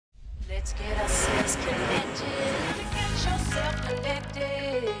Let's get ourselves connected. Get yourself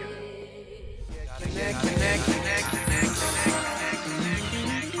connected. Connect.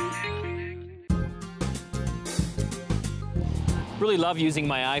 Really love using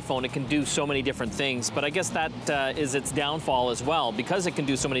my iPhone. It can do so many different things, but I guess that is its downfall as well. Because it can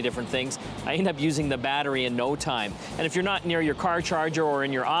do so many different things, I end up using the battery in no time. And if you're not near your car charger or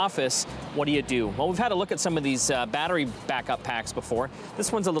in your office, what do? Well, we've had a look at some of these battery backup packs before.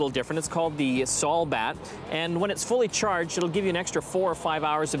 This one's a little different. It's called the solBAT, and when it's fully charged, it'll give you an extra 4 or 5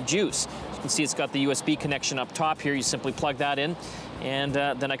 hours of juice. As you can see, it's got the USB connection up top here. You simply plug that in, and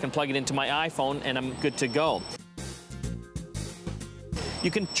then I can plug it into my iPhone, and I'm good to go. You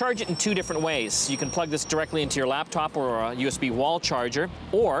can charge it in 2 different ways. You can plug this directly into your laptop or a USB wall charger,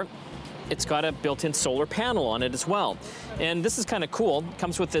 or it's got a built-in solar panel on it as well. And this is kind of cool. It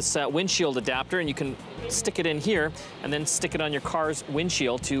comes with this windshield adapter, and you can stick it in here and then stick it on your car's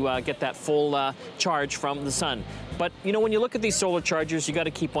windshield to get that full charge from the sun. But you know, when you look at these solar chargers, you got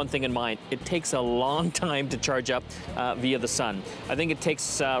to keep one thing in mind. It takes a long time to charge up via the sun. I think it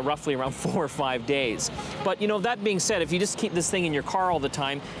takes roughly around 4 or 5 days. But you know, that being said, if you just keep this thing in your car all the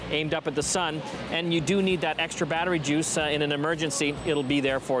time, aimed up at the sun, and you do need that extra battery juice in an emergency, it'll be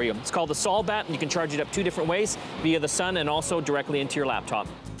there for you. It's called the solBAT, and you can charge it up 2 different ways, via the sun and also directly into your laptop.